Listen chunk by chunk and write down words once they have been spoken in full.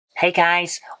Hey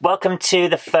guys, welcome to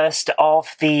the first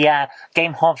of the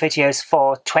Game Haul videos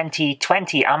for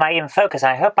 2020. Am I in focus?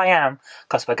 I hope I am,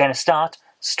 because we're going to start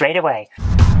straight away.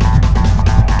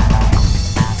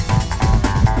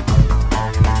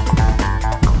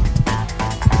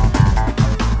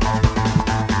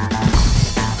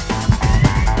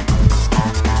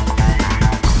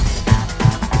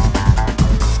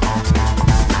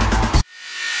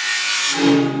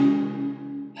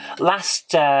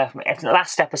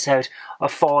 Last episode,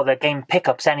 for the game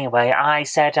pickups anyway, I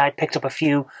said I'd picked up a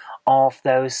few of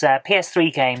those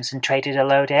PS3 games and traded a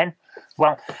load in.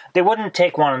 Well, they wouldn't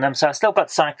take one of them, so I still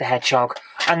got Sonic the Hedgehog,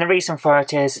 and the reason for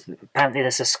it is apparently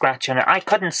there's a scratch on it. I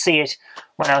couldn't see it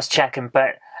when I was checking,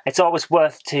 but it's always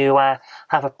worth to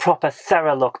have a proper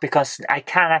thorough look, because I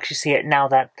can actually see it now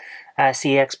that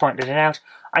CEX pointed it out.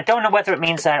 I don't know whether it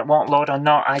means that it won't load or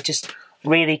not, I just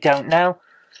really don't know.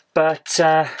 But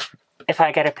if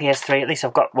I get a PS3, at least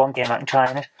I've got one game I can try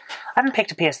on it. I haven't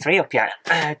picked a PS3 up yet.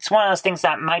 It's one of those things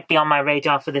that might be on my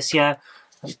radar for this year.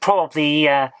 Probably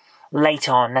late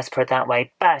on, let's put it that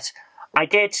way. But I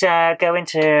did go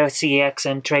into CEX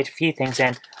and trade a few things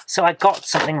in. So I got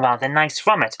something rather nice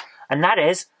from it. And that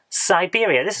is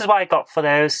Siberia. This is what I got for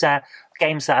those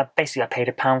games that I paid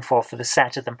 £1 for the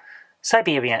set of them.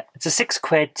 Siberia. It's a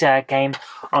 £6 game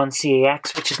on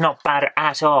CEX, which is not bad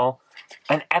at all.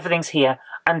 And everything's here.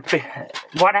 And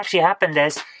what actually happened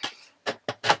is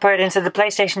I put it into the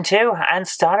PlayStation 2 and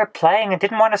started playing and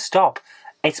didn't want to stop.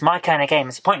 It's my kind of game.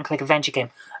 It's a point-and-click adventure game.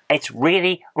 It's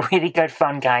really, really good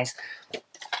fun, guys.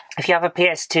 If you have a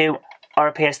PS2 or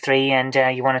a PS3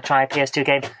 and you want to try a PS2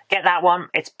 game, get that one.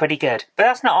 It's pretty good. But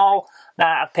that's not all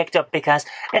that I've picked up, because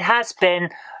it has been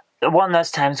one of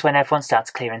those times when everyone starts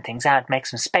clearing things out, make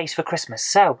some space for Christmas.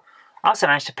 So I also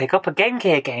managed to pick up a Game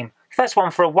Gear game. First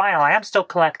one for a while. I am still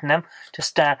collecting them.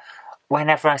 Just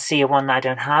whenever I see one that I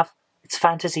don't have. It's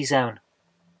Fantasy Zone.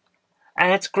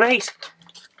 And it's great.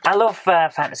 I love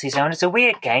Fantasy Zone. It's a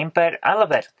weird game, but I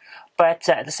love it. But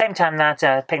at the same time that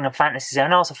picking up Fantasy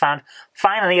Zone, I also found,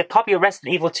 finally, a copy of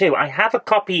Resident Evil 2. I have a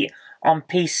copy on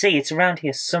PC. It's around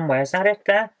here somewhere. Is that it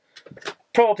there?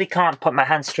 Probably can't put my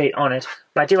hand straight on it.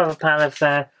 But I do have a pile of,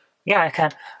 yeah, I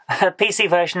can. A PC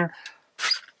version.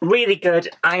 Really good.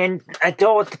 I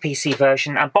adored the PC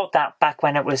version. I bought that back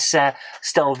when it was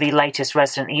still the latest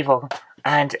Resident Evil.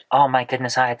 And, oh my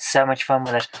goodness, I had so much fun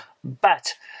with it.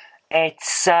 But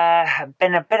it's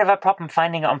been a bit of a problem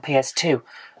finding it on PS2.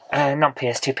 Not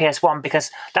PS2, PS1, because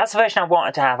that's the version I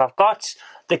wanted to have. I've got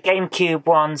the GameCube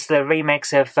ones, the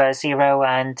remakes of 0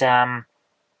 and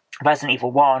Resident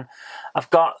Evil 1. I've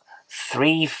got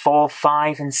 3, 4,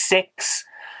 5, and 6.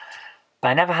 But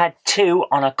I never had 2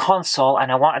 on a console,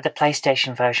 and I wanted the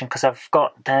PlayStation version because I've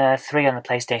got the 3 on the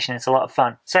PlayStation. It's a lot of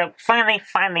fun. So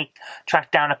finally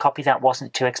tracked down a copy that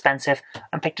wasn't too expensive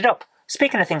and picked it up.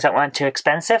 Speaking of things that weren't too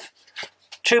expensive,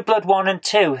 True Blood 1 and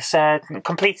 2. It's a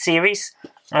complete series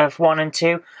of 1 and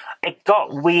 2. It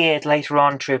got weird later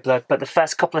on, True Blood, but the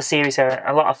first couple of series are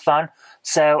a lot of fun.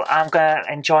 So I'm going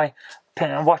to enjoy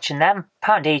watching them.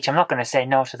 £1 each, I'm not going to say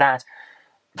no to that.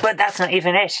 But that's not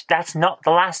even it. That's not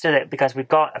the last of it, because we've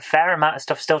got a fair amount of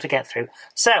stuff still to get through.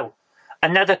 So,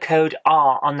 another Code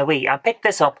R on the Wii. I picked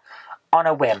this up on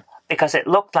a whim, because it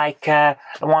looked like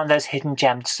one of those hidden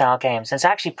gem style games. It's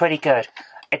actually pretty good.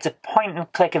 It's a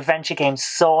point-and-click adventure game,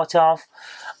 sort of,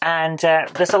 and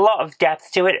there's a lot of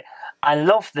depth to it. I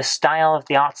love the style of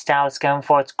the art style it's going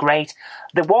for. It's great.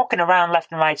 The walking around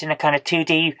left and right in a kind of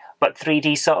 2D but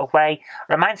 3D sort of way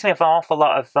reminds me of an awful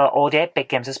lot of old 8-bit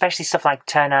games, especially stuff like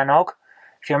Turner and Hogg.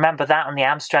 If you remember that on the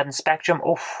Amstrad and Spectrum,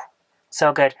 oof,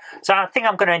 so good. So I think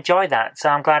I'm going to enjoy that, so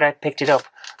I'm glad I picked it up.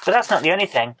 But that's not the only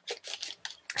thing.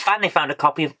 Finally found a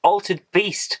copy of Altered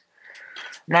Beast.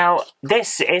 Now,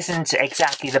 this isn't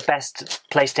exactly the best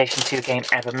PlayStation 2 game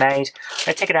ever made.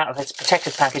 I took it out of its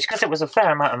protected package because it was a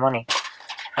fair amount of money.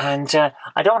 And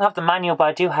I don't have the manual, but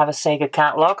I do have a Sega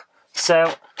catalogue.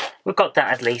 So we've got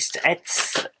that at least.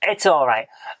 It's alright.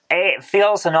 It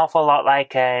feels an awful lot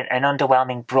like an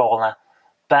underwhelming brawler.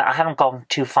 But I haven't gone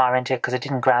too far into it because it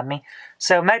didn't grab me.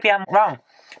 So maybe I'm wrong.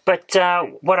 But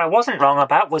what I wasn't wrong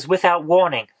about was Without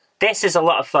Warning. This is a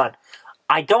lot of fun.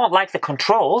 I don't like the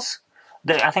controls.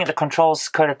 I think the controls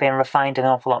could have been refined an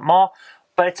awful lot more,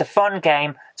 but it's a fun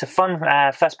game. It's a fun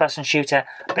first-person shooter,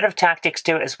 a bit of tactics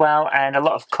to it as well, and a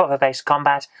lot of cover-based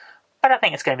combat, but I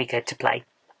think it's going to be good to play.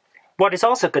 What is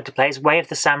also good to play is Way of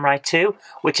the Samurai 2,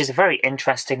 which is a very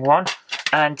interesting one,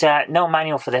 and no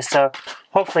manual for this, so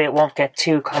hopefully it won't get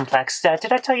too complex.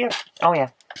 Did I tell you? Oh yeah.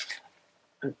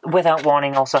 Without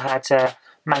Warning also had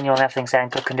manual and everything's there in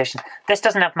good condition. This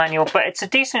doesn't have manual, but it's a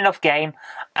decent enough game,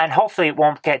 and hopefully it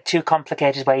won't get too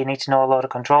complicated where you need to know a lot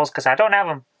of controls, because I don't have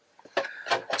them.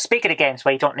 Speaking of games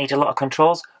where you don't need a lot of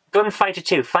controls, Gunfighter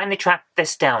 2 finally tracked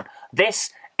this down.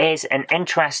 This is an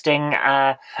interesting,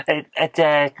 it's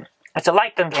a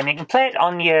light gun game. You can play it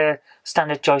on your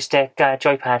standard joystick,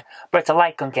 joypad, but it's a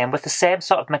light gun game with the same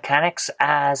sort of mechanics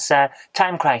as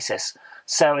Time Crisis.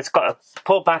 So it's got to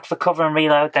pull back for cover and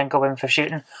reload, then go in for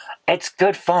shooting. It's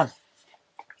good fun.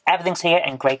 Everything's here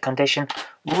in great condition.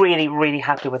 Really, really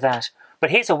happy with that.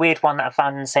 But here's a weird one that I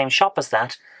found in the same shop as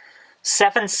that.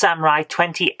 7 Samurai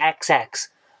 20XX.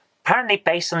 Apparently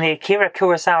based on the Akira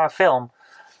Kurosawa film.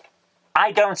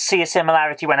 I don't see a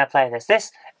similarity when I play this.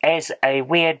 This is a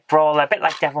weird brawler, a bit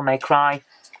like Devil May Cry.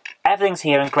 Everything's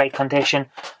here in great condition.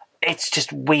 It's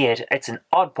just weird. It's an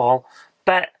oddball.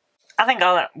 But I think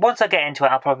once I get into it,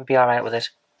 I'll probably be alright with it.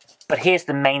 But here's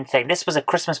the main thing. This was a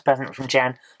Christmas present from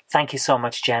Jen. Thank you so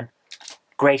much, Jen.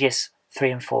 Gradius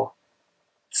 3 and 4.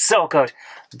 So good.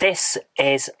 This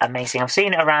is amazing. I've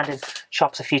seen it around in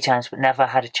shops a few times, but never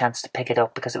had a chance to pick it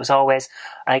up because it was always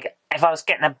like, if I was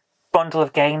getting a bundle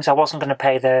of games, I wasn't going to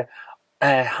pay the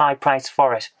high price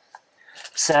for it.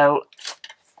 So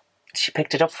she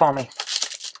picked it up for me.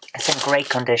 It's in great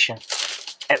condition.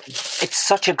 It's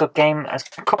such a good game. A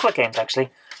couple of games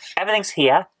actually. Everything's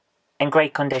here in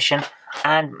great condition.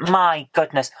 And my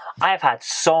goodness, I've had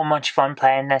so much fun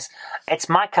playing this. It's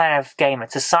my kind of game.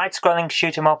 It's a side-scrolling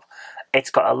shoot-'em-up. It's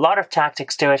got a lot of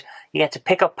tactics to it. You get to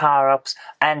pick up power-ups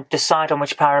and decide on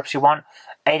which power-ups you want.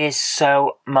 It is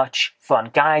so much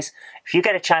fun. Guys, if you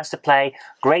get a chance to play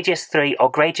Gradius 3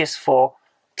 or Gradius 4,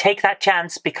 take that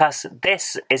chance because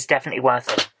this is definitely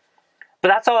worth it. But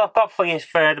that's all I've got for you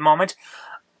for the moment.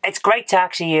 It's great to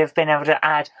actually have been able to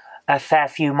add a fair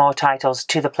few more titles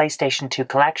to the PlayStation 2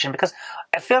 collection because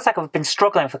it feels like I've been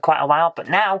struggling for quite a while, but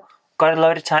now got a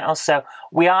load of titles, so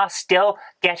we are still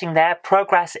getting there.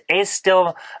 Progress is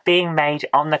still being made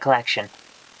on the collection.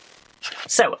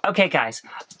 So, okay guys,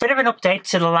 bit of an update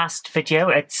to the last video.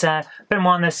 It's been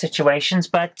one of those situations,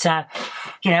 but,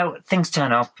 you know, things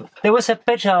turn up. There was a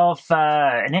bit of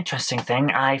an interesting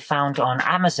thing I found on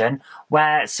Amazon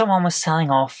where someone was selling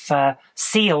off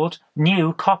sealed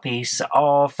new copies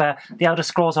of the Elder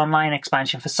Scrolls Online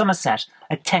expansion for Somerset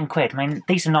at 10 quid. I mean,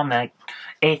 these are normally like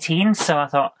 18, so I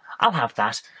thought, I'll have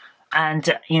that. And,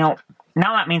 you know,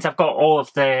 now that means I've got all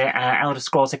of the Elder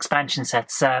Scrolls expansion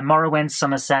sets, Morrowind,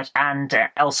 Somerset, and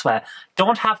Elsewhere.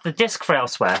 Don't have the disc for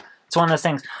Elsewhere. It's one of those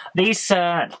things. These,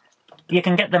 you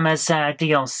can get them as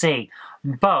DLC,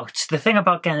 but the thing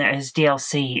about getting it as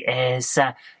DLC is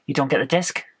you don't get the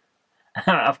disc,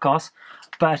 of course.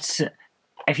 But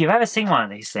if you've ever seen one of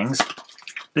these things,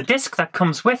 the disc that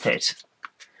comes with it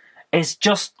is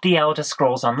just the Elder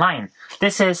Scrolls Online.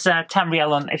 This is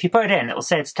Tamriel, if you put it in, it'll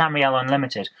say it's Tamriel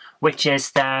Unlimited, which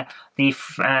is the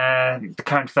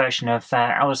current version of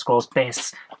Elder Scrolls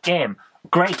base game.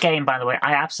 Great game, by the way.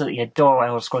 I absolutely adore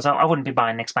Elder Scrolls. I wouldn't be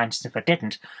buying expansions if I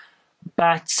didn't.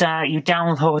 But you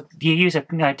use a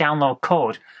download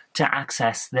code to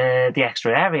access the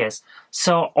extra areas.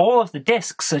 So all of the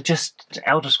discs are just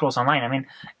Elder Scrolls Online. I mean,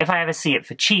 if I ever see it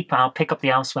for cheap, I'll pick up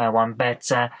the Elsewhere one,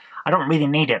 but I don't really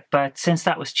need it, but since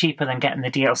that was cheaper than getting the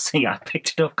DLC, I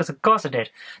picked it up, because of course I did.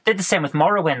 Did the same with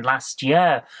Morrowind last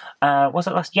year. Was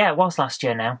it last? Yeah, it was last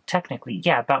year now, technically.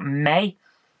 Yeah, about May.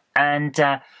 And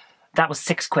that was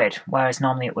 6 quid, whereas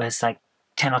normally it was like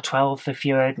 10 or 12 if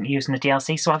you were using the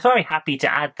DLC. So I'm very happy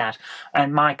to add that.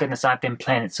 And my goodness, I've been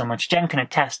playing it so much. Jen can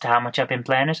attest to how much I've been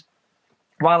playing it.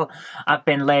 While I've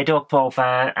been laid up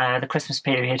over the Christmas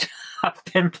period, I've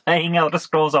been playing Elder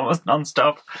Scrolls almost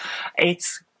non-stop.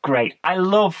 It's great. I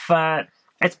love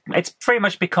it's pretty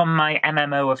much become my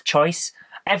MMO of choice.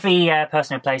 Every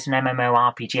person who plays an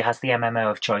MMORPG has the MMO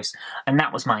of choice, and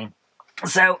that was mine.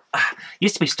 So,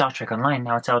 used to be Star Trek Online,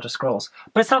 now it's Elder Scrolls.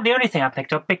 But it's not the only thing I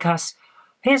picked up, because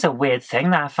here's a weird thing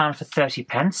that I found for 30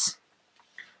 pence.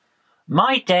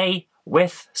 My Day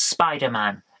with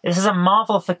Spider-Man. This is a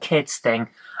Marvel for Kids thing.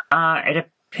 It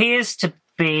appears to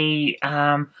be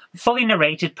fully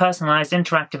narrated, personalised,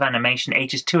 interactive animation,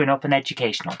 ages 2 and up, and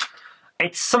educational.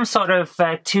 It's some sort of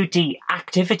 2D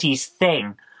activities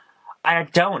thing. I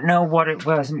don't know what it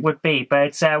would be, but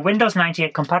it's Windows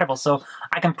 98 compatible, so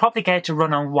I can probably get it to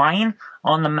run on Wine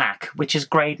on the Mac, which is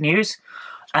great news.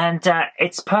 And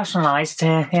it's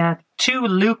personalised to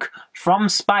Luke from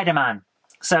Spider-Man.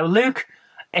 So Luke,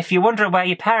 if you're wondering where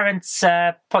your parents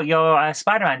put your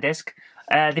Spider-Man disc,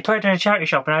 they put it in a charity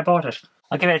shop and I bought it.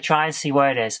 I'll give it a try and see where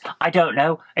it is. I don't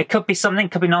know. It could be something,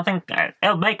 could be nothing.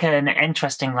 It'll make an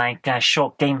interesting, like,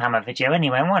 short Game Hammer video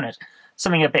anyway, won't it?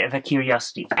 something a bit of a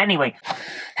curiosity. Anyway,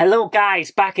 hello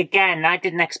guys, back again. I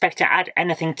didn't expect to add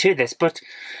anything to this, but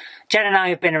Jen and I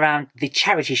have been around the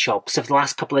charity shops of the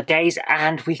last couple of days,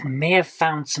 and we may have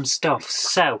found some stuff.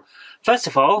 So, first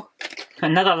of all,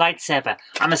 another lightsaber.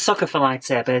 I'm a sucker for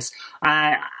lightsabers.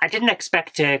 I didn't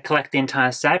expect to collect the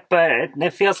entire set, but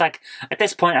it feels like at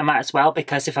this point I might as well,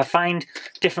 because if I find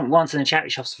different ones in the charity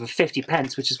shops for 50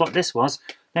 pence, which is what this was,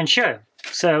 then sure.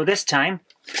 So this time,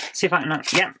 see if I can,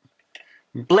 yeah,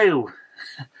 blue.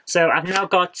 So I've now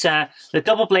got the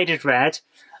double-bladed red,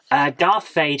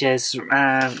 Darth Vader's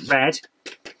red,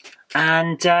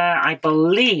 and I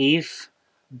believe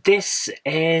this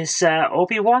is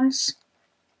Obi-Wan's.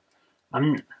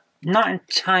 I'm not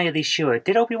entirely sure.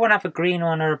 Did Obi-Wan have a green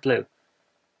one or a blue?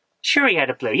 Sure he had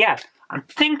a blue, yeah. I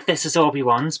think this is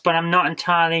Obi-Wan's, but I'm not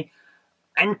entirely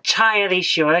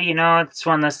sure. You know, it's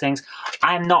one of those things.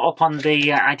 I'm not up on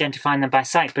the identifying them by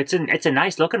sight, but it's a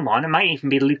nice looking one. It might even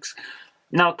be Luke's.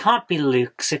 No, it can't be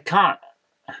Luke's. It can't.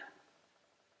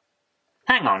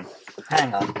 Hang on.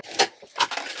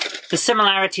 The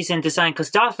similarities in design,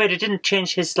 because Darth Vader didn't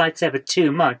change his lightsaber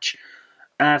too much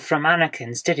from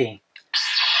Anakin's, did he?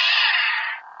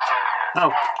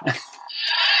 Oh.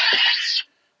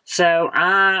 So,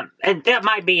 that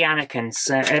might be Anakin's.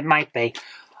 It might be.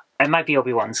 It might be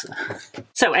Obi-Wan's.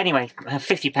 So anyway,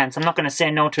 50 pence. I'm not going to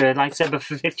say no to a lightsaber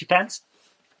for 50 pence.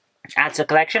 Add to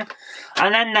collection.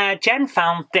 And then Jen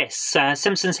found this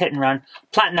Simpsons Hit and Run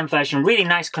Platinum version. Really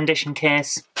nice condition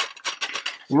case.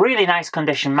 Really nice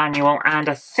condition manual. And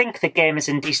I think the game is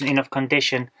in decent enough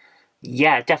condition.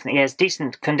 Yeah, it definitely is.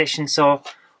 Decent condition. So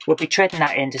we'll be trading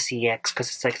that into CEX because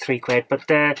it's like £3. But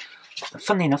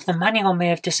funnily enough, the manual may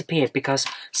have disappeared because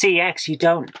CEX, you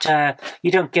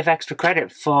don't give extra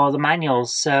credit for the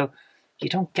manuals. So you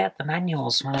don't get the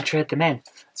manuals when I trade them in.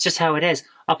 It's just how it is.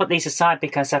 I'll put these aside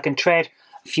because I can trade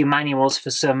a few manuals for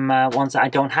some ones that I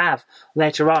don't have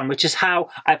later on, which is how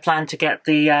I plan to get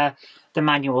the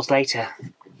manuals later.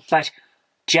 But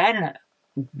Jen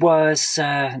was,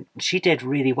 she did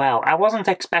really well. I wasn't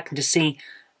expecting to see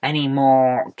any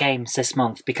more games this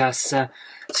month because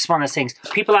it's one of those things.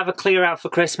 People have a clear out for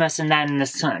Christmas and then they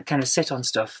kind of sit on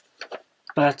stuff.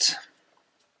 But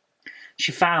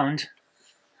she found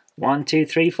 1, 2,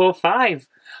 3, 4, 5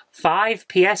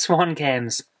 PS1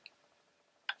 games.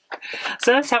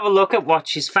 So let's have a look at what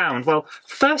she's found. Well,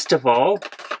 first of all,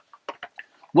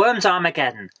 Worms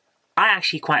Armageddon. I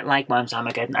actually quite like Worms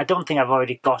Armageddon. I don't think I've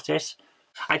already got it.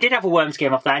 I did have a Worms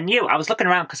game up there. I was looking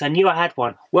around because I knew I had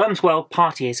one. Worms World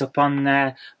Party is up on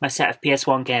my set of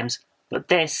PS1 games. But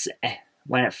this,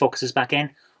 when it focuses back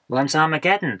in, Worms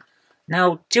Armageddon.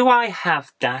 Now, do I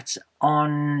have that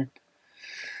on...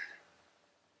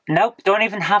 Nope, don't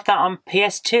even have that on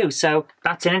PS2, so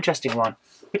that's an interesting one.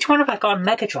 Which one have I got on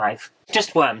Mega Drive?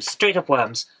 Just Worms, straight up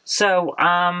Worms. So,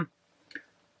 I'm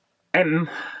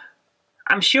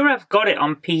sure I've got it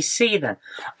on PC then.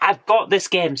 I've got this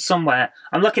game somewhere.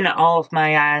 I'm looking at all of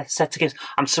my sets of games.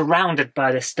 I'm surrounded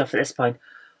by this stuff at this point.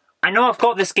 I know I've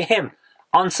got this game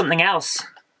on something else,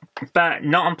 but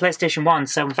not on PlayStation 1,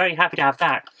 so I'm very happy to have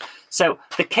that. So,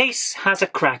 the case has a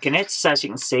crack in it, so as you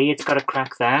can see, it's got a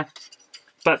crack there.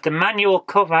 But the manual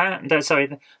cover,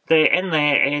 the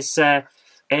inlay is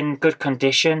in good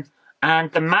condition,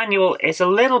 and the manual is a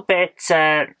little bit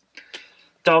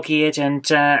dog-eared and,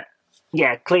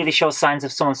 yeah, clearly shows signs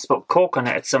of someone spilled Coke on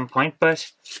it at some point,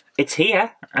 but it's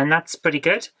here, and that's pretty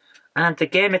good. And the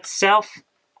game itself,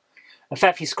 a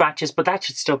fair few scratches, but that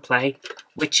should still play,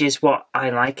 which is what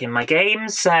I like in my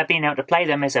games. Being able to play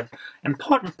them is an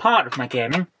important part of my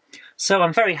gaming, so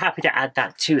I'm very happy to add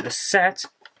that to the set.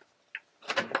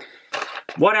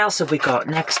 What else have we got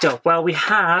next up? Well, we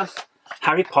have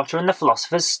Harry Potter and the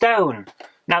Philosopher's Stone.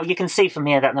 Now, you can see from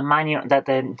here that the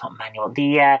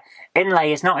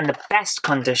inlay is not in the best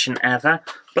condition ever,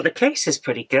 but the case is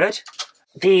pretty good.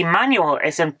 The manual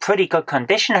is in pretty good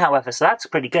condition, however, so that's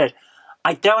pretty good.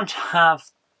 I don't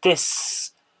have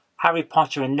this Harry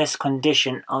Potter in this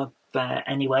condition up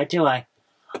anywhere, do I?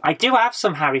 I do have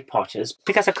some Harry Potters,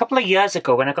 because a couple of years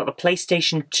ago when I got the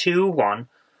PlayStation 2 one,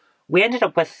 we ended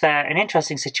up with an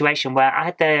interesting situation where I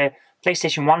had the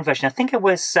PlayStation 1 version. I think it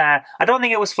was, I don't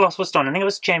think it was Philosopher's Stone, I think it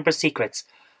was Chamber of Secrets.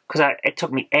 Because it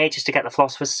took me ages to get the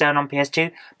Philosopher's Stone on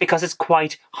PS2, because it's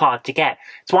quite hard to get.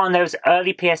 It's one of those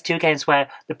early PS2 games where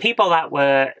the people that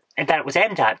it was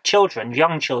aimed at, children,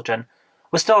 young children,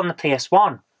 were still on the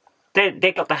PS1.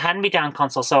 They got the hand-me-down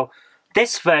console, so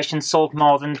this version sold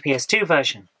more than the PS2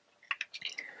 version.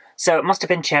 So it must have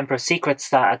been Chamber of Secrets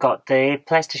that I got the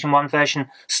PlayStation 1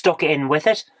 version stuck in with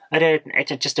it.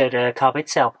 It just at a carbide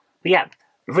sale. But yeah,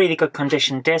 Really good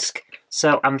condition disc.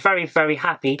 So I'm very, very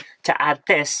happy to add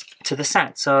this to the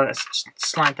set. So let's just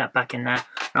slide that back in there,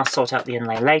 and I'll sort out the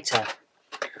inlay later.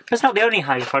 But it's not the only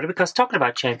high product, because talking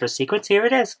about Chamber of Secrets, here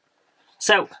it is.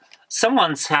 So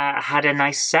someone's had a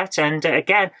nice set, and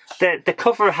again, the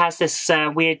cover has this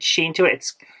weird sheen to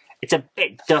it. It's a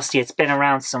bit dusty. It's been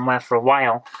around somewhere for a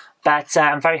while, but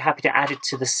I'm very happy to add it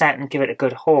to the set and give it a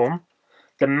good home.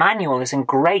 The manual is in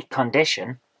great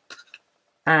condition,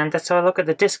 and let's have a look at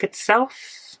the disc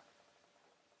itself.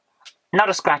 Not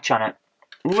a scratch on it.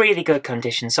 Really good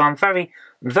condition. So I'm very,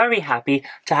 very happy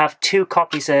to have 2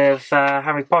 copies of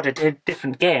Harry Potter,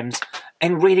 different games,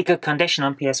 in really good condition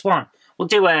on PS1. We'll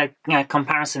do a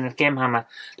comparison with Game Hammer.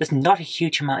 There's not a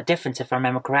huge amount of difference, if I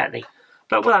remember correctly,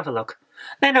 but we'll have a look.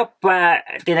 Then up, the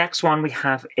next one we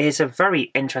have is a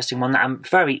very interesting one that I'm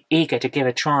very eager to give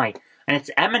a try, and it's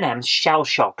M&M's Shell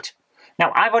Shocked.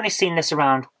 Now, I've only seen this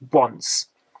around once,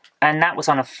 and that was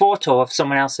on a photo of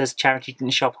someone else's charity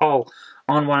shop haul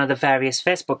on one of the various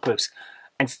Facebook groups.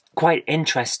 And it's quite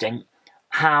interesting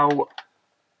how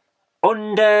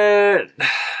underproduced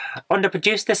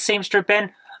this seems to have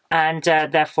been, and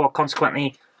therefore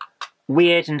consequently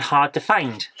weird and hard to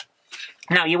find.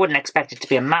 Now, you wouldn't expect it to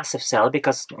be a massive seller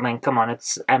because, I mean, come on,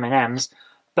 it's M&M's.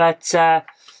 But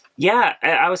yeah,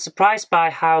 I was surprised by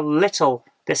how little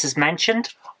this is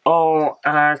mentioned or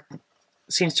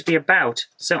seems to be about.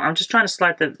 So I'm just trying to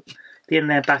slide the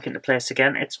inlay back into place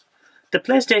again. The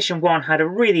PlayStation 1 had a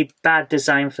really bad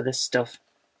design for this stuff.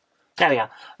 There we are.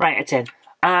 Right, it's in.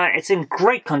 It's in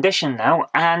great condition now,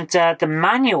 and the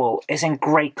manual is in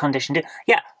great condition too.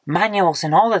 Yeah, manuals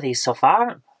in all of these so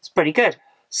far. It's pretty good.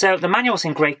 So the manual's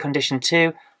in great condition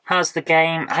too. How's the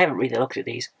game? I haven't really looked at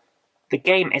these. The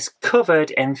game is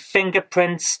covered in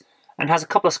fingerprints and has a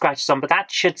couple of scratches on, but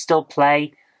that should still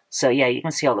play. So yeah, you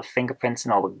can see all the fingerprints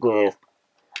and all the glue.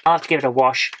 I'll have to give it a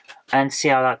wash and see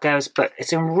how that goes, but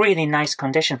it's in really nice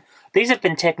condition. These have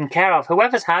been taken care of.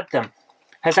 Whoever's had them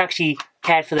has actually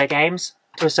cared for their games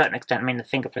to a certain extent. I mean, the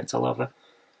fingerprints all over.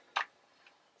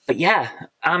 But yeah,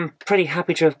 I'm pretty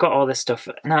happy to have got all this stuff.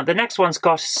 Now, the next one's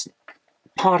got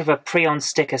part of a pre-on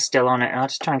sticker still on it, and I'll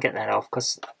just try and get that off,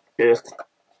 because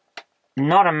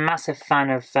not a massive fan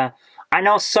of... I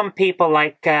know some people,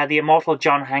 like the immortal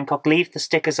John Hancock, leave the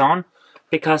stickers on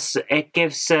because it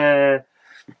gives...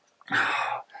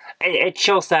 it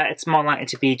shows that it's more likely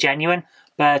to be genuine,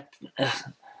 but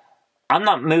I'm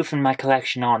not moving my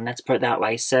collection on, let's put it that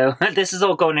way. So this is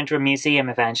all going into a museum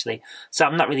eventually, so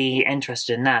I'm not really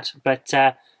interested in that. But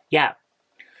yeah,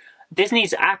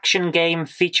 Disney's action game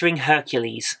featuring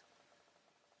Hercules.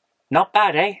 Not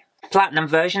bad, eh? Platinum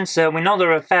version, so we know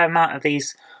there are a fair amount of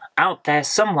these out there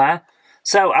somewhere.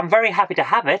 So I'm very happy to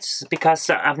have it, because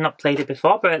I've not played it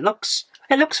before, but it looks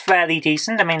fairly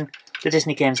decent. I mean, the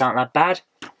Disney games aren't that bad.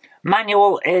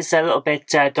 Manual is a little bit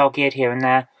dog-eared here and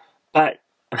there, but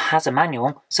it has a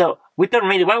manual. So we've done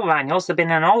really well with manuals. They've been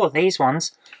in all of these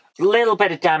ones. A little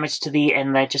bit of damage to the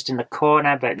inlay just in the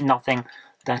corner, but nothing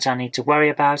that I need to worry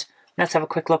about. Let's have a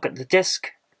quick look at the disc.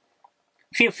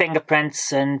 A few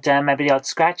fingerprints and maybe the odd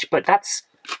scratch, but that's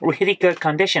really good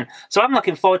condition. So I'm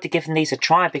looking forward to giving these a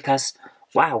try because,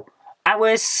 wow.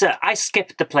 I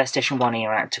skipped the PlayStation 1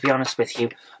 era, to be honest with you.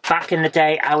 Back in the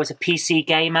day, I was a PC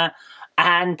gamer,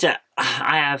 and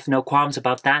I have no qualms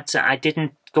about that. I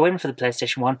didn't go in for the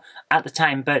PlayStation 1 at the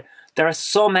time, but there are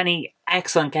so many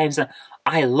excellent games that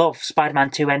I love. Spider-Man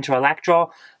 2 Enter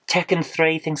Electro, Tekken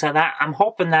 3, things like that. I'm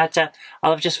hoping that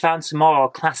I'll have just found some more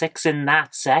classics in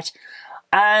that set.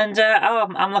 And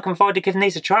I'm looking forward to giving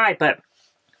these a try, but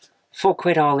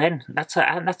 £4 all in.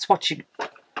 That's what you...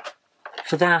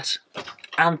 for that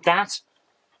and that.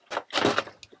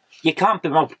 You can't be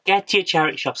wrong. Get to your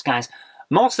charity shops, guys.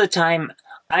 Most of the time,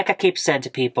 like I keep saying to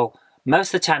people,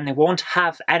 most of the time they won't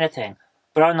have anything.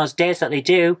 But on those days that they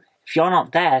do, if you're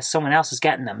not there, someone else is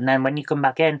getting them. And then when you come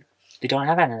back in, they don't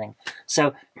have anything.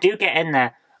 So do get in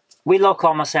there. We look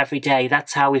almost every day.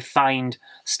 That's how we find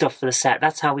stuff for the set.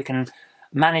 That's how we can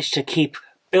manage to keep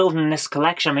building this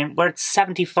collection. I mean, we're at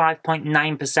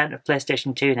 75.9% of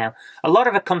PlayStation 2 now. A lot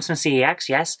of it comes from CEX,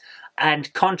 yes,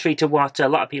 and contrary to what a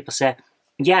lot of people say,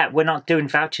 yeah, we're not doing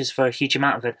vouchers for a huge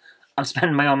amount of it. I'm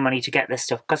spending my own money to get this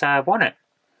stuff because I want it.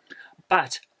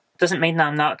 But doesn't mean that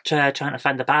I'm not trying to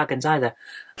find the bargains either.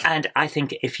 And I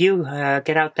think if you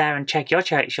get out there and check your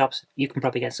charity shops, you can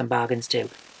probably get some bargains too.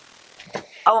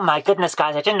 Oh my goodness,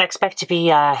 guys, I didn't expect to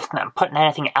be putting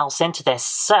anything else into this.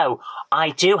 So, I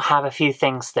do have a few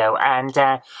things, though, and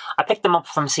I picked them up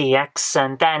from CEX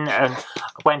and then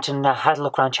went and had a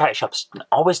look around charity shops.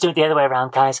 Always do it the other way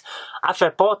around, guys. After I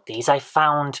bought these, I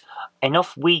found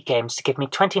enough Wii games to give me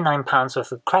 £29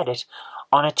 worth of credit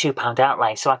on a £2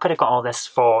 outlay. So I could have got all this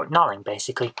for nothing,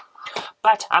 basically.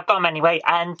 But I've got them anyway,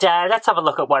 and let's have a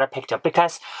look at what I picked up,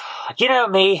 because, you know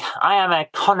me, I am a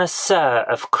connoisseur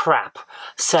of crap.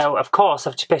 So, of course,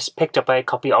 I've just picked up a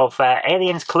copy of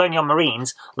Aliens Colonial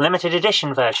Marines limited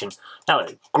edition version. Now,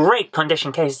 great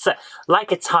condition case, it's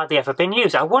like it's hardly ever been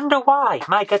used. I wonder why,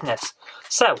 my goodness.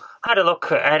 So, had a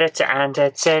look at it, and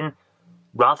it's in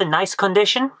rather nice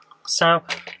condition. So,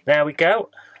 there we go.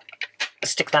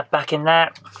 Stick that back in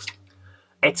there.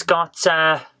 It's got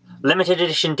limited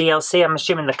edition DLC. I'm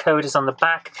assuming the code is on the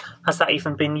back. Has that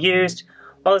even been used?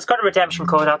 Well, it's got a redemption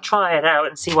code. I'll try it out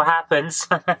and see what happens.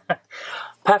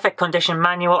 Perfect condition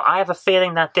manual. I have a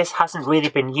feeling that this hasn't really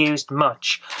been used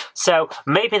much. So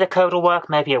maybe the code will work,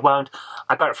 maybe it won't.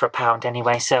 I got it for £1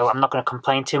 anyway, so I'm not going to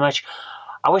complain too much.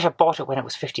 I wish I bought it when it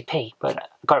was 50p, but I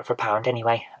got it for £1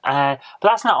 anyway. But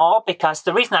that's not all, because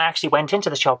the reason I actually went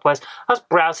into the shop was I was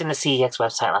browsing the CEX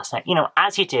website last night, you know,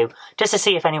 as you do, just to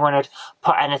see if anyone had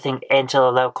put anything into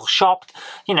the local shop,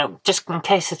 you know, just in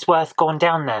case it's worth going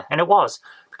down there. And it was,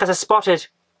 because I spotted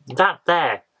that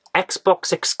there,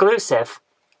 Xbox exclusive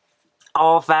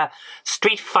of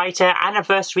Street Fighter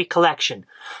Anniversary Collection.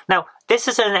 Now, this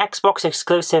is an Xbox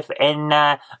exclusive in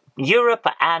Europe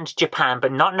and Japan,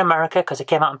 but not in America, because it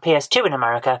came out on PS2 in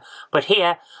America. But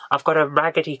here, I've got a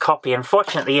raggedy copy.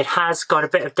 Unfortunately, it has got a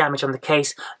bit of damage on the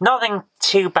case. Nothing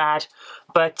too bad,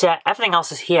 but everything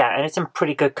else is here, and it's in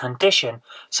pretty good condition.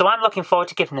 So I'm looking forward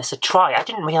to giving this a try. I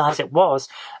didn't realise it was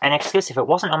an exclusive. It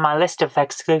wasn't on my list of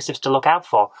exclusives to look out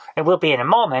for. It will be in a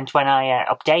moment when I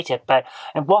update it, but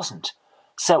it wasn't.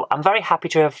 So I'm very happy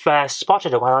to have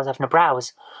spotted it while I was having a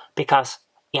browse, because,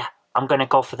 yeah, I'm going to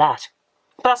go for that.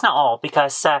 But that's not all,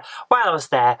 because while I was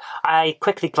there, I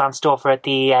quickly glanced over at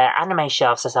the anime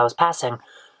shelves as I was passing,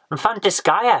 and found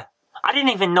Disgaea. I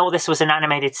didn't even know this was an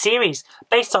animated series,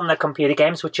 based on the computer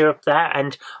games which are up there,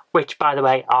 and which, by the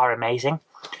way, are amazing.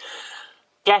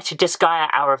 Get Disgaea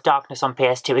Hour of Darkness on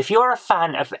PS2. If you're a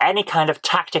fan of any kind of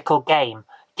tactical game,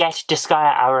 get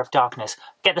Disgaea Hour of Darkness.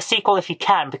 Get the sequel if you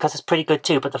can, because it's pretty good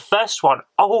too, but the first one,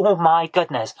 oh my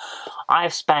goodness.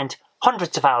 I've spent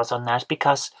hundreds of hours on that,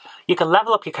 because you can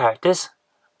level up your characters,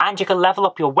 and you can level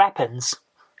up your weapons,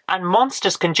 and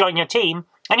monsters can join your team,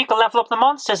 and you can level up the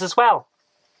monsters as well.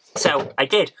 So, I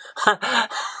did.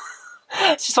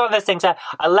 It's just one of those things.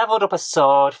 I leveled up a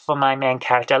sword for my main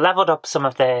character. I leveled up some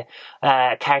of the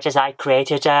characters I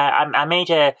created. I made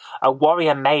a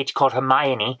warrior mage called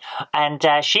Hermione, and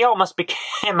she almost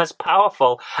became as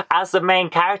powerful as the main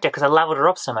character because I leveled her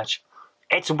up so much.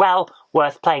 It's well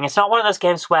worth playing. It's not one of those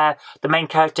games where the main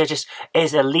character just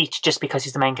is elite just because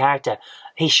he's the main character.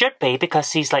 He should be,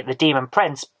 because he's like the demon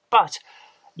prince, but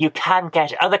you can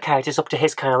get other characters up to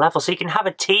his kind of level, so you can have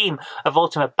a team of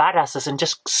ultimate badasses and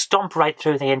just stomp right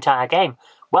through the entire game.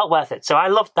 Well worth it. So I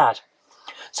loved that.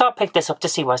 So I picked this up to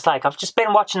see what it's like. I've just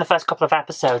been watching the first couple of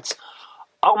episodes.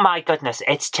 Oh my goodness,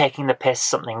 it's taking the piss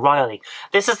something royally.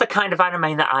 This is the kind of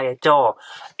anime that I adore.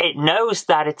 It knows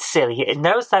that it's silly. It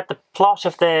knows that the plot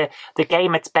of the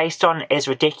game it's based on is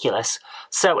ridiculous.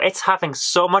 So it's having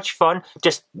so much fun,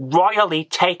 just royally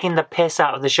taking the piss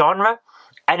out of the genre.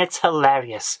 And it's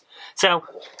hilarious. So,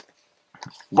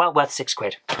 well worth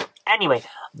 £6. Anyway,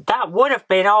 that would have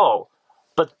been all.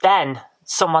 But then,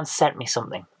 someone sent me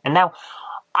something. And now,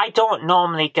 I don't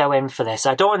normally go in for this.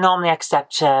 I don't normally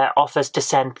accept offers to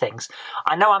send things.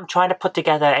 I know I'm trying to put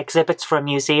together exhibits for a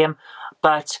museum,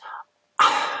 but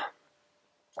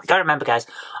you gotta remember, guys,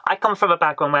 I come from a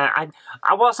background where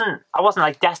I wasn't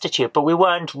like destitute, but we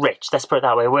weren't rich. Let's put it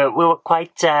that way. We were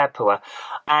quite poor,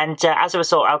 and as a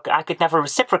result, I could never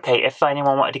reciprocate if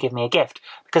anyone wanted to give me a gift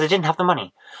because I didn't have the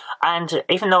money. And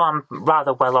even though I'm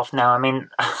rather well off now, I mean,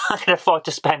 I can afford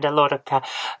to spend a lot of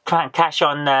cash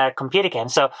on computer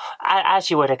games. So,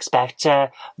 as you would expect,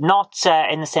 not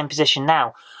in the same position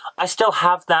now. I still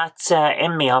have that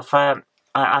in me of.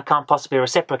 I can't possibly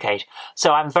reciprocate.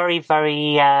 So I'm very,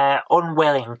 very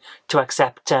unwilling to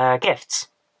accept gifts.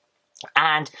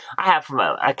 And I have,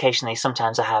 well, occasionally,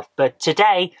 sometimes I have. But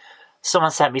today,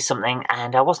 someone sent me something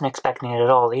and I wasn't expecting it at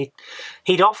all.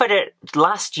 He'd offered it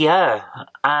last year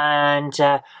and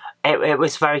it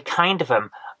was very kind of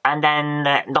him. And then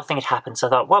nothing had happened. So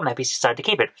I thought, well, maybe he's decided to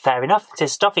keep it. Fair enough. It's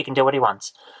his stuff. He can do what he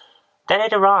wants. Then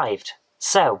it arrived.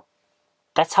 So,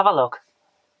 let's have a look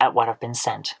at what I've been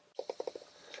sent.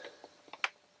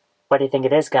 What do you think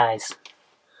it is, guys?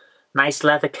 Nice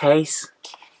leather case.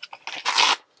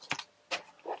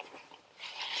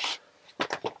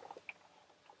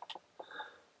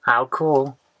 How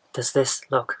cool does this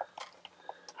look?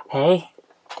 Hey?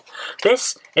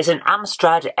 This is an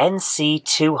Amstrad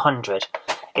NC200.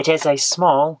 It is a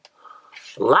small,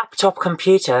 laptop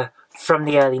computer from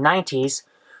the early 90s,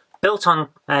 built on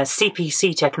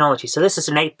CPC technology. So this is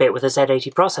an 8-bit with a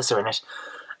Z80 processor in it.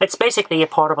 It's basically a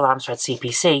portable Amstrad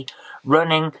CPC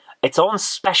running its own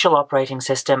special operating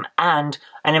system and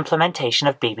an implementation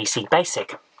of BBC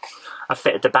Basic. I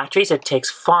fitted the batteries. It takes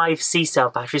 5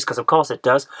 C-cell batteries, because of course it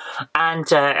does, and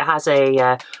it has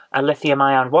a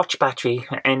lithium-ion watch battery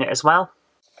in it as well.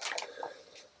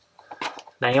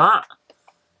 There you are.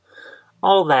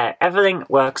 All there. Everything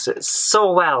works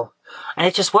so well. And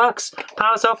it just works.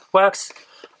 Powers up, works.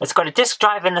 It's got a disk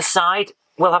drive in the side.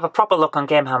 We'll have a proper look on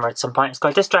Game Hammer at some point. It's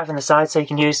got a disk drive in the side, so you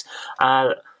can use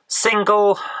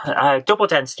single, double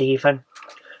density even,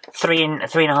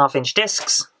 3.5 inch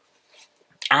discs.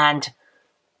 And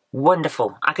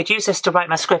wonderful. I could use this to write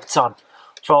my scripts on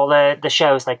for all the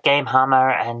shows like Game Hammer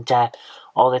and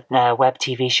all the web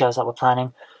TV shows that we're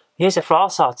planning. Use it for all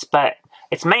sorts, but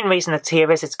its main reason it's here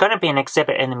is it's going to be an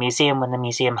exhibit in the museum when the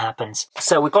museum happens.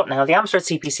 So we've got now the Amstrad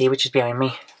CPC, which is behind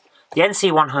me, the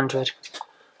NC100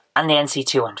 and the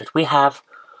NC200. We have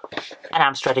an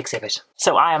Amstrad exhibit.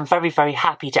 So I am very, very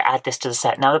happy to add this to the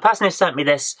set. Now the person who sent me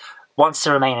this wants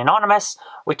to remain anonymous,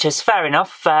 which is fair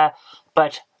enough,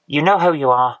 but you know who you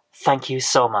are. Thank you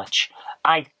so much.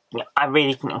 I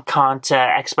really can't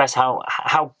express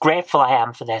how grateful I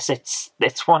am for this.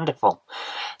 It's wonderful.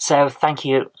 So thank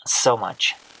you so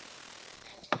much.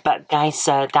 But guys,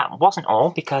 that wasn't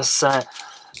all, because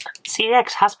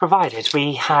CEX has provided.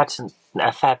 We had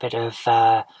a fair bit of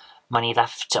money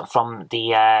left from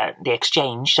the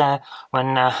exchange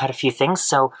when I had a few things.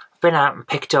 So I've been out and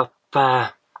picked up,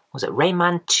 was it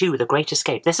Rayman 2, The Great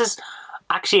Escape? This is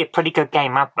actually a pretty good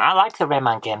game. I like the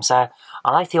Rayman games. I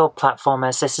like the old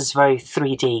platformers. This is very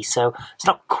 3D, so it's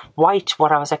not quite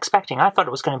what I was expecting. I thought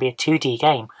it was going to be a 2D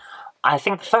game. I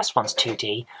think the first one's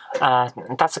 2D.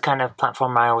 That's the kind of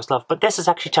platformer I always love. But this has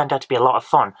actually turned out to be a lot of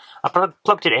fun. I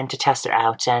plugged it in to test it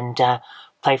out and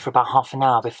played for about half an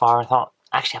hour before I thought,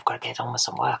 actually, I've got to get on with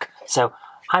some work. So,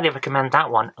 highly recommend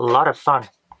that one. A lot of fun.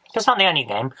 It's not the only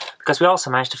game, because we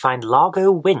also managed to find Largo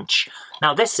Winch.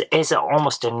 Now, this is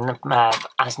almost in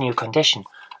as new condition.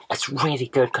 It's really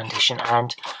good condition,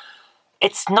 and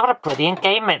it's not a brilliant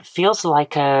game. It feels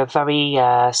like a very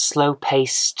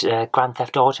slow-paced Grand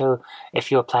Theft Auto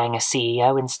if you were playing a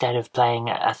CEO instead of playing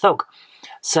a thug.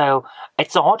 So,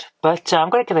 it's odd, but I'm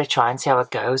going to give it a try and see how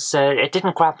it goes. It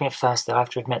didn't grab me at first, though, I have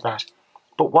to admit that.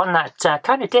 But one that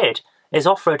kind of did is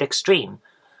Off-Road Extreme,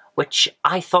 which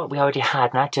I thought we already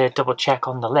had, and I had to double-check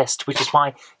on the list, which is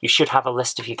why you should have a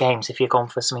list of your games if you're going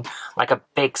for something like a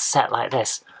big set like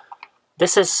this.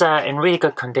 This is in really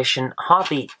good condition,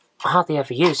 hardly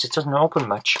ever used. It doesn't open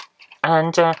much,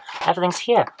 and everything's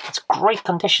here. It's great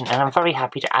condition, and I'm very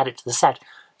happy to add it to the set.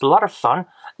 It's a lot of fun,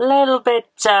 a little bit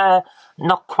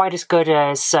not quite as good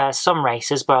as some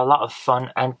races, but a lot of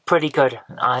fun and pretty good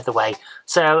either way.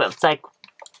 So it's like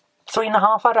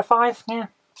 3.5 out of 5, yeah.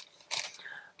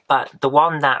 But the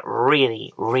one that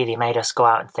really, really made us go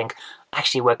out and think,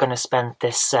 actually, we're going to spend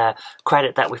this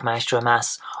credit that we've managed to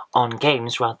amass on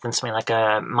games rather than something like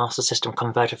a Master System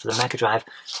converter for the Mega Drive,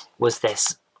 was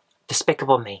this.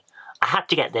 Despicable Me. I had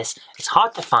to get this. It's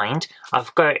hard to find.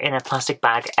 I've got it in a plastic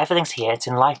bag. Everything's here. It's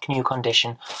in like new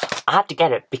condition. I had to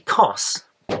get it because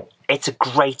it's a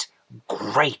great,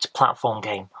 great platform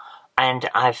game. And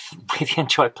I've really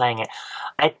enjoyed playing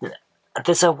it.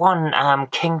 There's a one,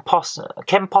 Kim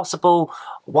Possible,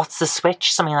 What's the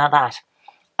Switch? Something like that.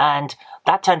 And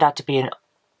that turned out to be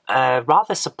a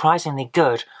rather surprisingly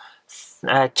good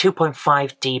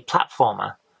 2.5D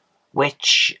platformer,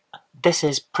 which this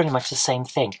is pretty much the same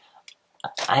thing.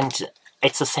 And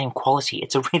it's the same quality.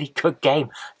 It's a really good game.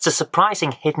 It's a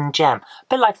surprising hidden gem, a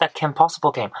bit like that Kim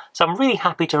Possible game. So I'm really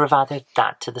happy to have added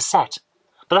that to the set.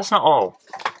 But that's not all,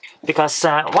 because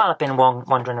while I've been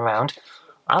wandering around,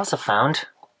 I also found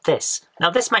this.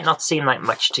 Now, this might not seem like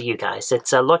much to you guys.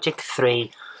 It's a Logic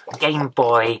 3 Game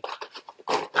Boy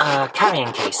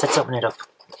carrying case. Let's open it up.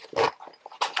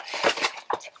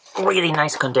 Really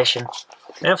nice condition.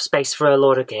 Enough space for a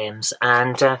load of games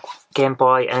and Game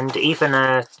Boy, and even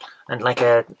an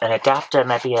adapter,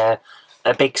 maybe a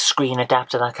big screen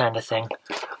adapter, that kind of thing.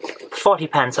 40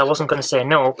 pence. I wasn't going to say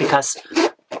no, because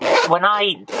when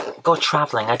I go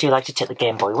travelling, I do like to take the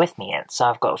Game Boy with me, and so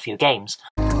I've got a few games.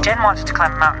 Jen wanted to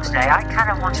climb a mountain today. I kind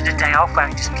of wanted a day off where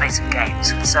we just play some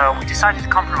games, so we decided to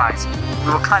compromise.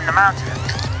 We will climb the mountain,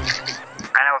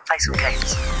 and I will play some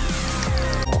games.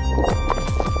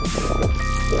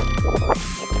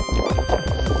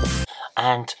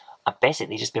 And I've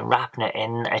basically just been wrapping it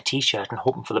in a t-shirt and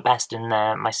hoping for the best in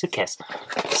my suitcase.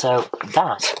 So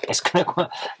that is going to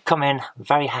come in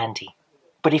very handy.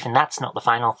 But even that's not the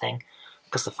final thing,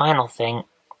 because the final thing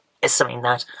is something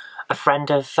that a friend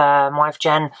of my wife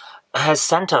Jen has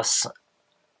sent us.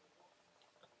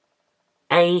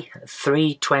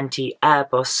 A320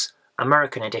 Airbus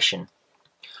American Edition.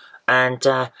 And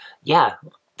yeah,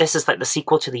 this is like the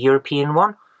sequel to the European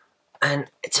one, and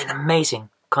it's in amazing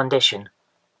condition.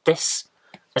 This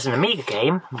is an Amiga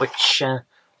game, which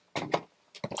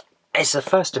is the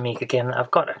first Amiga game that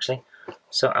I've got, actually.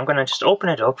 So I'm going to just open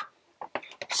it up.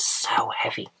 So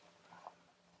heavy.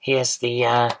 Here's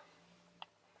the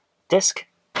disc.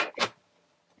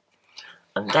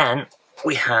 And then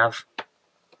we have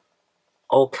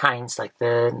all kinds, like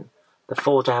the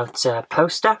fold-out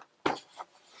poster.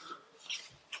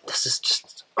 This is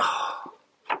just... oh,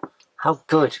 how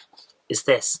good is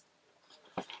this?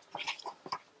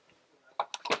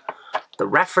 The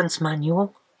reference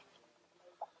manual,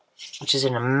 which is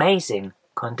in amazing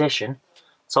condition.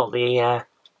 It's all the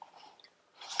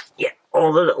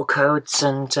all the little codes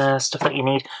and stuff that you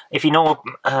need. If you know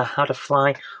how to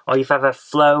fly, or you've ever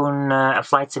flown a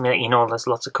flight simulator, you know there's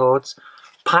lots of codes.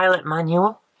 Pilot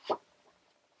manual.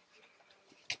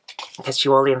 Gets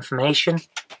you all the information.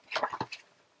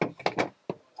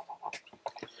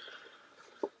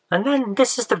 And then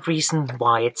this is the reason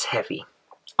why it's heavy.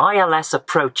 ILS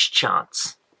approach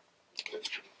charts.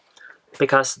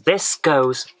 Because this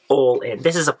goes all in.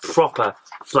 This is a proper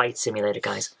flight simulator,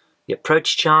 guys. The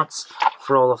approach charts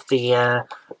for all of the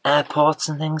airports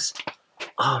and things.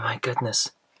 Oh my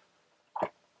goodness.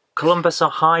 Columbus,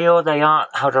 Ohio, they are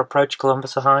how to approach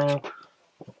Columbus, Ohio.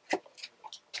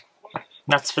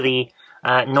 That's for the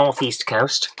northeast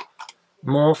coast.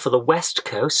 More for the west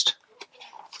coast.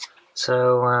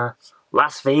 So,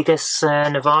 Las Vegas,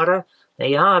 Nevada. There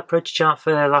you are, approach chart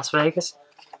for Las Vegas.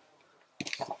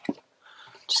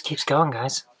 Just keeps going,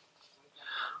 guys.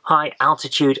 High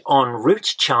altitude en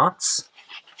route charts.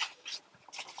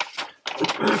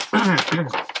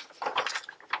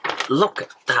 Look at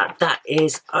that. That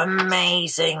is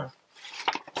amazing.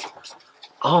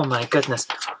 Oh my goodness.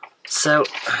 So,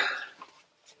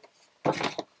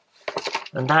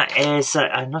 and that is,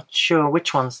 I'm not sure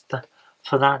which ones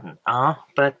for that are,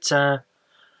 but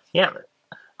yeah.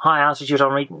 High altitude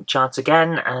en route charts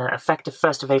again, effective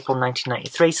 1st of April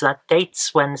 1993, so that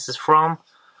dates when this is from.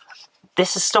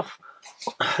 This is stuff,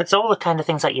 it's all the kind of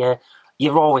things that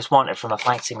you've always wanted from a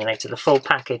flight simulator, the full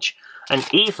package, and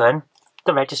even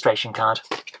the registration card.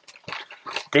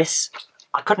 This,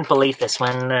 I couldn't believe this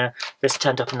when this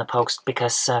turned up in the post,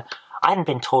 because I hadn't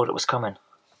been told it was coming.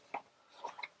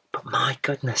 But my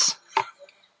goodness,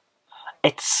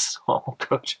 it's so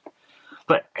good.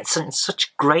 But it's in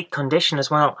such great condition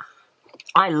as well.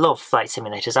 I love flight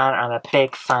simulators. I'm a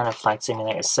big fan of flight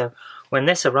simulators. So when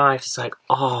this arrived, it's like,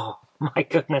 oh my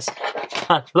goodness,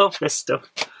 I love this stuff.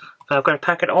 But I've got to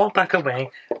pack it all back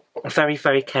away very,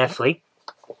 very carefully.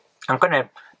 I'm going to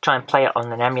try and play it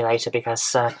on an emulator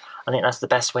because I think that's the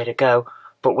best way to go.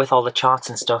 But with all the charts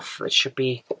and stuff, it should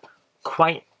be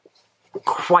quite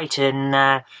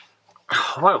an,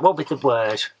 what would be the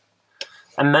word?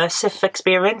 Immersive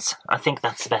experience? I think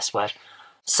that's the best word.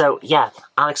 So yeah,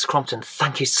 Alex Crompton,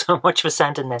 thank you so much for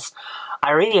sending this.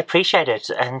 I really appreciate it,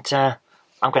 and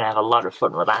I'm going to have a lot of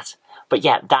fun with that. But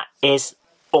yeah, that is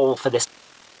all for this.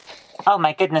 Oh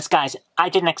my goodness, guys, I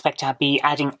didn't expect to be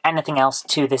adding anything else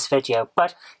to this video,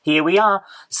 but here we are.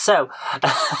 So,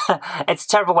 it's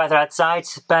terrible weather outside,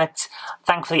 but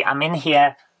thankfully I'm in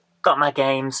here, got my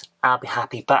games, I'll be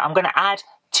happy. But I'm going to add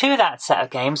to that set of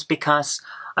games because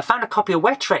I found a copy of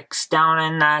Wetrix down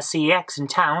in CEX in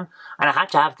town, and I had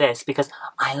to have this because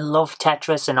I love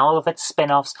Tetris and all of its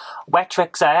spin-offs.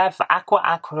 Wetrix, I have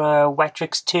Aqua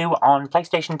Wetrix 2 on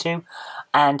PlayStation 2,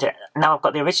 and now I've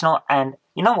got the original, and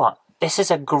you know what? This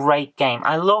is a great game.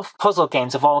 I love puzzle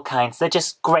games of all kinds. They're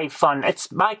just great fun.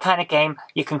 It's my kind of game.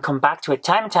 You can come back to it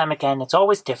time and time again. It's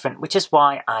always different, which is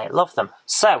why I love them.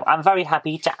 So, I'm very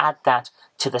happy to add that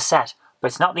to the set. But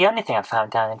it's not the only thing I've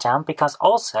found down in town, because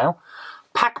also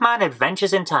Pac-Man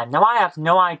Adventures in Time. Now, I have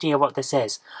no idea what this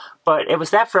is, but it was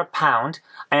there for £1,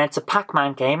 and it's a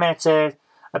Pac-Man game, and it's a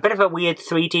bit of a weird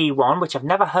 3D one, which I've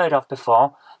never heard of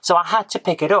before, so I had to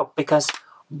pick it up, because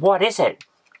what is it?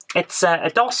 It's a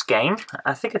DOS game.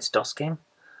 I think it's a DOS game.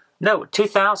 No,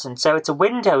 2000, so it's a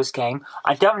Windows game.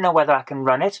 I don't know whether I can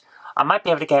run it. I might be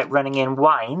able to get it running in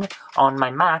Wine on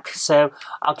my Mac, so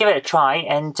I'll give it a try,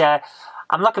 and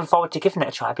I'm looking forward to giving it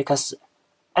a try, because,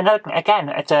 and again,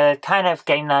 it's a kind of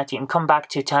game that you can come back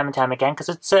to time and time again, because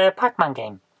it's a Pac-Man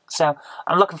game. So,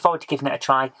 I'm looking forward to giving it a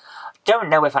try. Don't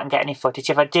know if I can get any footage.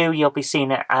 If I do, you'll be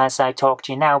seeing it as I talk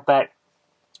to you now, but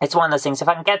it's one of those things. If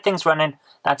I can get things running,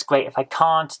 that's great. If I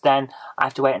can't, then I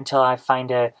have to wait until I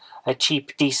find a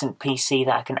cheap, decent PC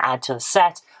that I can add to the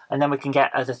set, and then we can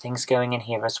get other things going in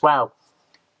here as well.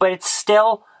 But it's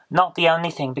still not the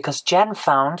only thing, because Jen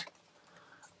found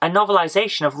a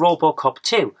novelization of RoboCop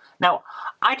 2. Now,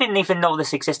 I didn't even know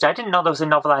this existed. I didn't know there was a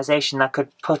novelization that could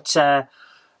put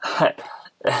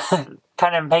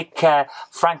kind of make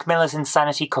Frank Miller's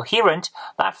insanity coherent.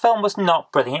 That film was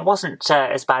not brilliant. It wasn't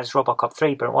as bad as RoboCop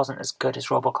 3, but it wasn't as good as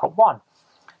RoboCop 1.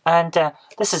 And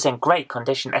this is in great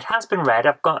condition. It has been read.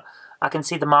 I can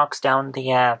see the marks down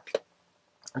the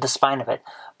spine of it,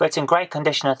 but it's in great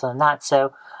condition other than that.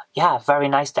 So yeah, very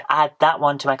nice to add that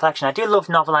one to my collection. I do love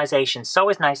novelizations. It's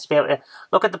always nice to be able to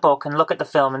look at the book and look at the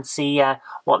film and see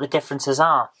what the differences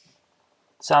are.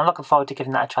 So I'm looking forward to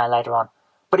giving that a try later on.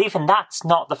 But even that's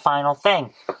not the final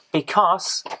thing,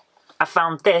 because I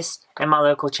found this in my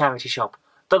local charity shop,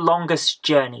 The Longest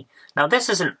Journey. Now this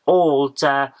is an old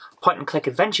point-and-click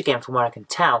adventure game from where I can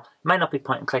tell. It might not be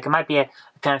point-and-click, it might be a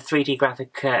kind of 3D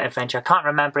graphic adventure. I can't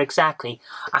remember exactly.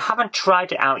 I haven't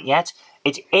tried it out yet.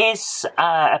 It is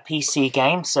a PC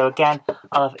game, so again,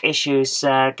 I'll have issues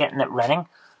getting it running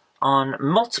on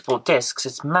multiple discs.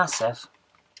 It's massive.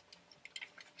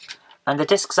 And the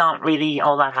discs aren't really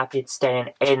all that happy it's staying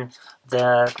in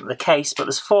the case, but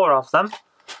there's 4 of them.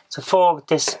 It's a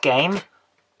 4-disc game,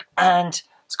 and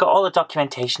it's got all the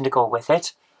documentation to go with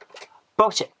it.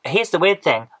 But here's the weird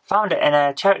thing. Found it in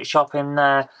a charity shop in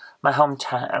my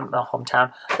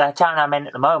hometown, the town I'm in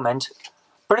at the moment,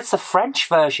 but it's the French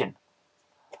version.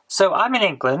 So I'm in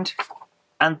England,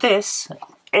 and this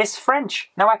is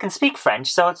French. Now I can speak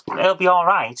French, so it'll be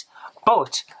alright,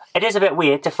 but it is a bit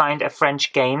weird to find a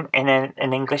French game in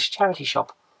an English charity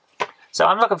shop. So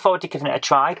I'm looking forward to giving it a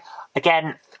try.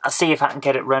 Again, I'll see if I can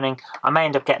get it running. I may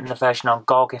end up getting the version on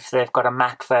GOG if they've got a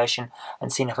Mac version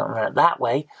and seeing if I can run it that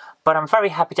way. But I'm very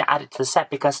happy to add it to the set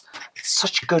because it's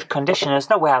such good condition. There's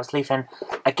no way I was leaving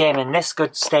a game in this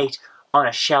good state on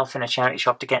a shelf in a charity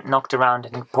shop to get knocked around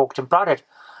and poked and prodded.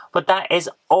 But that is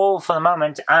all for the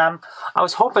moment. I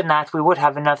was hoping that we would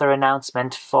have another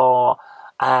announcement for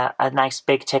a nice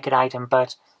big ticket item,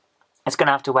 but it's going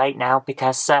to have to wait now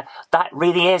because that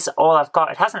really is all I've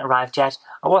got. It hasn't arrived yet.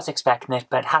 I was expecting it,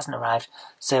 but it hasn't arrived.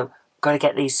 So, got to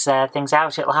get these things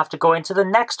out. It'll have to go into the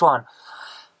next one.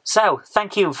 So,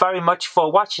 thank you very much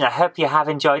for watching. I hope you have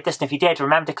enjoyed this. And if you did,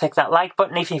 remember to click that like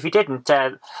button. Even if you didn't,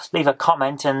 leave a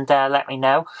comment and let me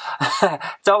know.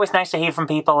 It's always nice to hear from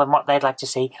people and what they'd like to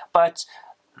see. But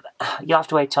you'll have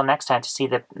to wait till next time to see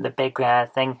the big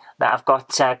thing that I've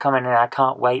got coming, and I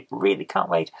can't wait. Really can't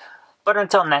wait. But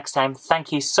until next time,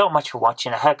 thank you so much for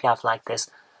watching. I hope you have liked this,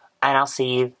 and I'll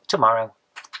see you tomorrow.